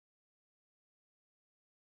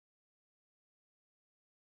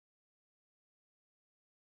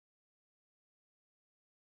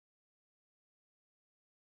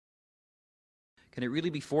Can it really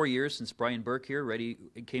be 4 years since Brian Burke here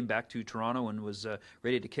came back to Toronto and was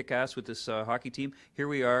ready to kick ass with this hockey team? Here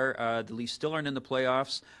we are. The Leafs still aren't in the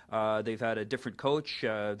playoffs. They've had a different coach.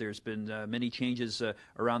 There's been many changes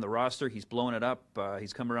around the roster. He's blown it up.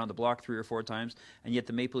 He's come around the block 3 or 4 times, and yet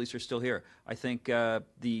the Maple Leafs are still here. I think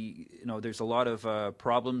there's a lot of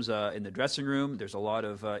problems in the dressing room. There's a lot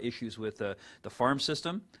of issues with the farm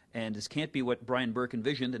system, and this can't be what Brian Burke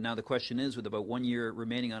envisioned. And now the question is, with about 1 year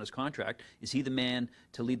remaining on his contract, is he the man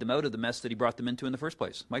to lead them out of the mess that he brought them into in the first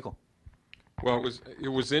place? Michael. Well, it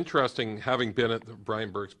was interesting having been at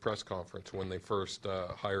Brian Burke's press conference when they first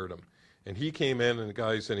hired him. And he came in,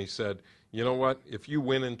 and he said, you know what, if you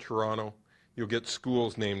win in Toronto, you'll get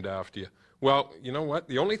schools named after you. Well, you know what,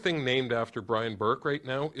 the only thing named after Brian Burke right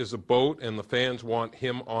now is a boat, and the fans want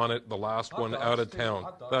him on it, the last one out of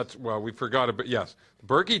town. That's, well, we forgot about, yes,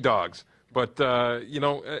 Berkey dogs. But,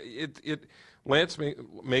 Lance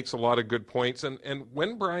makes a lot of good points. And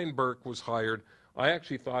when Brian Burke was hired, I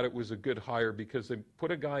actually thought it was a good hire because they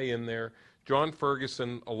put a guy in there. John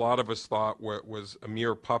Ferguson, a lot of us thought was a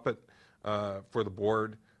mere puppet for the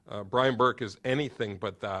board. Brian Burke is anything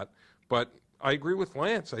but that. But I agree with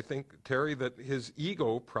Lance. I think, Terry, that his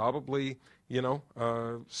ego probably,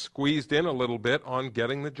 squeezed in a little bit on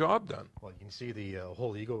getting the job done. Well, you can see the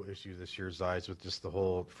whole ego issue this year's eyes with just the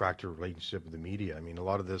whole fractured relationship with the media. I mean, a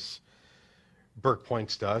lot of this Burke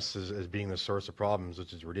points to us as being the source of problems,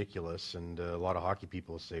 which is ridiculous, and a lot of hockey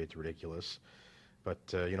people say it's ridiculous.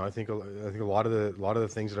 But I think a lot of the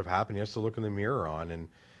things that have happened, he has to look in the mirror on,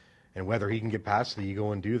 and whether he can get past the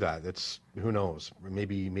ego and do that, that's, who knows.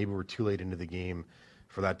 Maybe we're too late into the game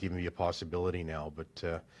for that to even be a possibility now.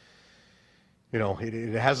 But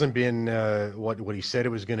it hasn't been what he said it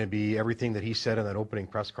was going to be. Everything that he said in that opening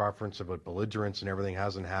press conference about belligerence and everything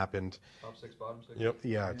hasn't happened. Top 6, bottom 6. Yep.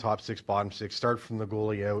 Yeah, top 6, bottom 6. Start from the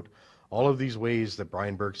goalie out. All of these ways that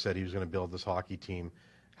Brian Burke said he was going to build this hockey team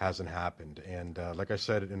hasn't happened. And like I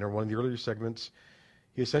said in one of the earlier segments,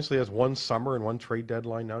 he essentially has one summer and one trade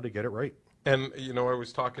deadline now to get it right. And, I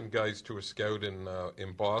was talking, guys, to a scout in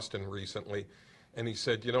Boston recently, and he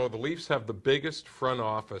said, the Leafs have the biggest front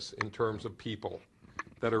office in terms of people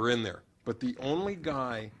that are in there. But the only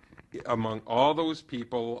guy among all those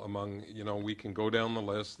people, we can go down the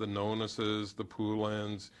list, the Nonuses, the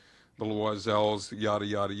Poulins, the Loisels, yada,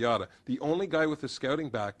 yada, yada. The only guy with a scouting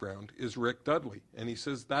background is Rick Dudley. And he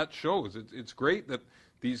says that shows. It's great that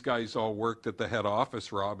these guys all worked at the head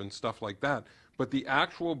office, Rob, and stuff like that. But the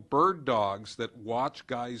actual bird dogs that watch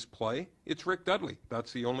guys play, it's Rick Dudley.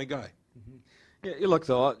 That's the only guy. Mm-hmm. Yeah, look,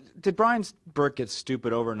 though, did Brian Burke get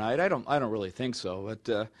stupid overnight? I don't really think so.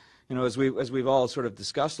 But as we've all sort of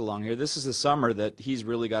discussed along here, this is a summer that he's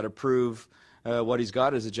really got to prove what he's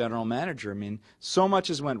got as a general manager. I mean, so much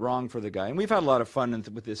has went wrong for the guy, and we've had a lot of fun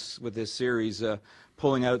with this series,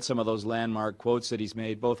 pulling out some of those landmark quotes that he's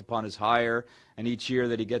made, both upon his hire and each year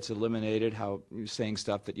that he gets eliminated. How he's saying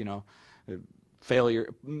stuff that failure,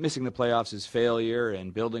 missing the playoffs is failure,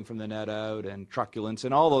 and building from the net out, and truculence,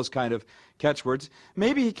 and all those kind of catchwords.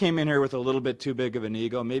 Maybe he came in here with a little bit too big of an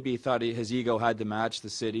ego. Maybe he thought his ego had to match the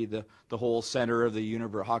city, the whole center of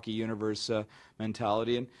the hockey universe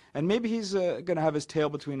mentality. And maybe he's going to have his tail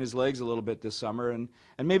between his legs a little bit this summer, and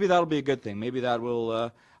maybe that'll be a good thing. Maybe that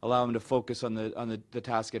will allow him to focus on the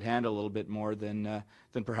task at hand a little bit more than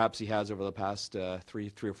perhaps he has over the past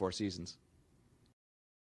three or four seasons.